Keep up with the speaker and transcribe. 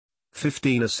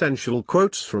15 essential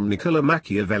quotes from Niccolò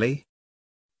Machiavelli.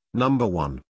 Number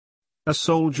 1. A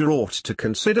soldier ought to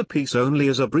consider peace only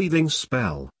as a breathing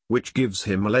spell, which gives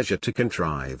him leisure to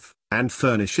contrive, and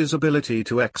furnishes ability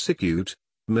to execute,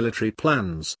 military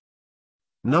plans.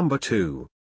 Number 2.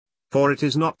 For it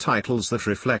is not titles that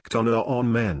reflect honor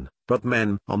on men, but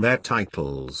men on their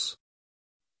titles.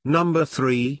 Number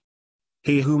 3.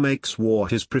 He who makes war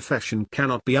his profession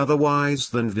cannot be otherwise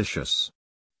than vicious.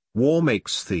 War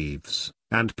makes thieves,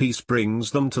 and peace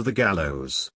brings them to the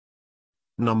gallows.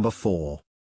 Number 4.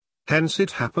 Hence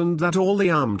it happened that all the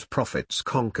armed prophets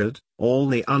conquered, all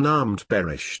the unarmed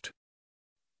perished.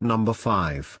 Number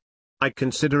 5. I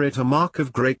consider it a mark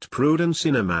of great prudence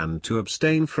in a man to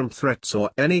abstain from threats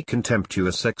or any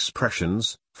contemptuous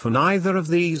expressions, for neither of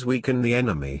these weaken the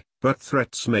enemy, but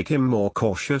threats make him more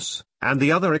cautious, and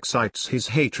the other excites his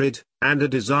hatred, and a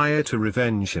desire to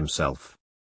revenge himself.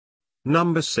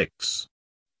 Number 6.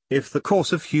 If the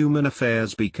course of human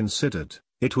affairs be considered,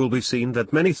 it will be seen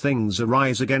that many things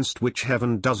arise against which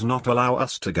heaven does not allow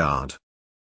us to guard.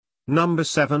 Number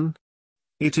 7.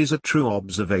 It is a true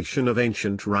observation of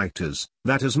ancient writers,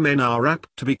 that as men are apt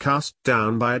to be cast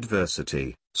down by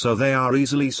adversity, so they are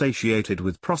easily satiated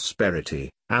with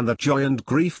prosperity, and that joy and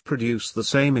grief produce the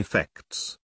same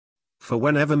effects. For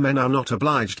whenever men are not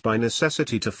obliged by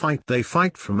necessity to fight, they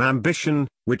fight from ambition,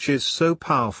 which is so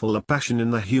powerful a passion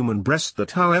in the human breast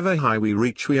that however high we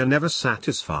reach we are never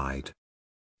satisfied.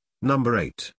 Number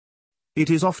 8.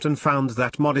 It is often found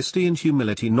that modesty and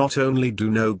humility not only do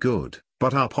no good,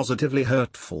 but are positively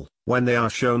hurtful, when they are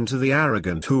shown to the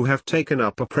arrogant who have taken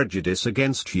up a prejudice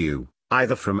against you,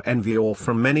 either from envy or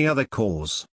from any other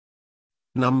cause.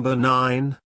 Number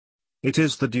 9. It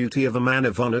is the duty of a man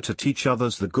of honor to teach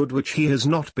others the good which he has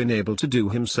not been able to do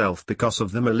himself because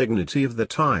of the malignity of the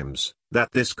times,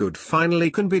 that this good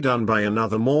finally can be done by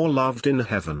another more loved in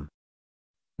heaven.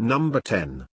 Number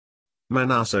 10.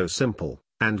 Men are so simple,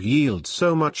 and yield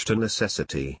so much to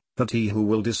necessity, that he who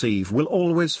will deceive will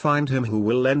always find him who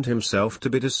will lend himself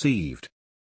to be deceived.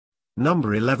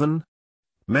 Number 11.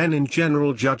 Men in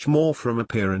general judge more from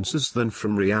appearances than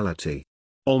from reality.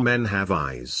 All men have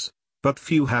eyes, but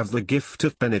few have the gift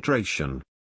of penetration.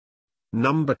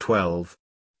 Number 12.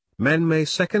 Men may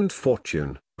second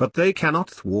fortune, but they cannot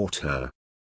thwart her.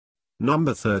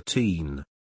 Number 13.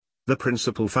 The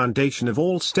principal foundation of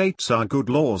all states are good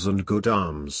laws and good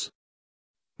arms.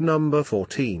 Number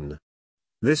 14.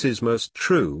 This is most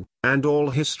true, and all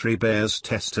history bears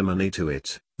testimony to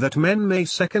it, that men may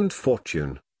second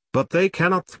fortune, but they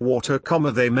cannot thwart her,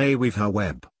 they may weave her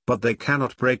web, but they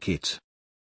cannot break it.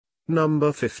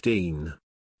 Number 15.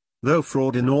 Though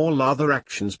fraud in all other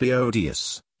actions be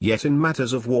odious, yet in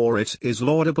matters of war it is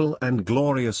laudable and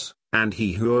glorious, and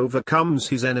he who overcomes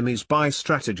his enemies by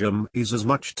stratagem is as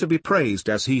much to be praised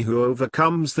as he who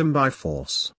overcomes them by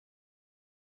force.